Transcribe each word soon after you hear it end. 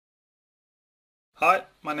Hi,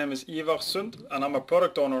 my name is Ivar Sund and I'm a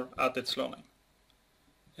product owner at itslearning.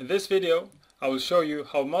 In this video, I will show you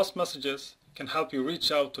how mass messages can help you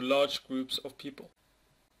reach out to large groups of people.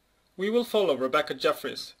 We will follow Rebecca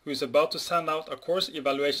Jeffries, who is about to send out a course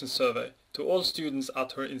evaluation survey to all students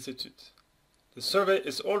at her institute. The survey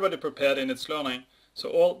is already prepared in itslearning, so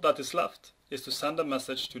all that is left is to send a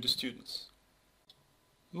message to the students.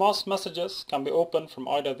 Mass messages can be opened from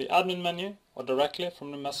either the admin menu or directly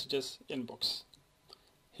from the messages inbox.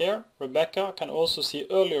 Here, Rebecca can also see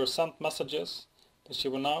earlier sent messages, but she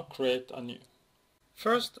will now create a new.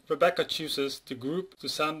 First, Rebecca chooses the group to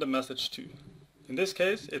send the message to. In this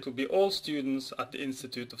case, it will be all students at the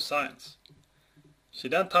Institute of Science. She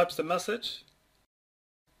then types the message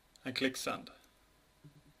and clicks send.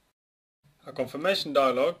 A confirmation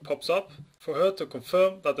dialog pops up for her to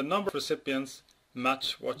confirm that the number of recipients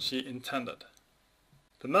match what she intended.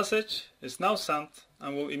 The message is now sent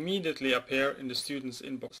and will immediately appear in the student's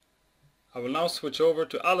inbox. I will now switch over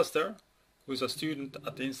to Alistair, who is a student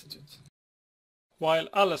at the Institute. While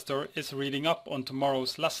Alistair is reading up on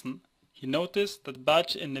tomorrow's lesson, he noticed that the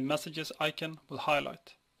badge in the messages icon will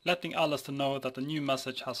highlight, letting Alistair know that a new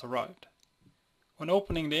message has arrived. When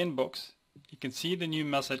opening the inbox, he can see the new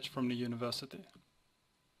message from the university.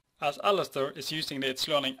 As Alistair is using the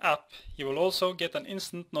itslearning app, he will also get an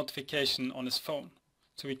instant notification on his phone,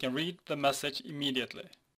 so he can read the message immediately.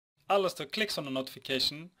 Alistair clicks on the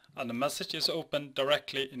notification and the message is opened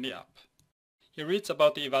directly in the app. He reads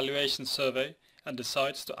about the evaluation survey and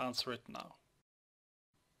decides to answer it now.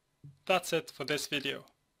 That's it for this video.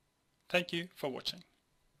 Thank you for watching.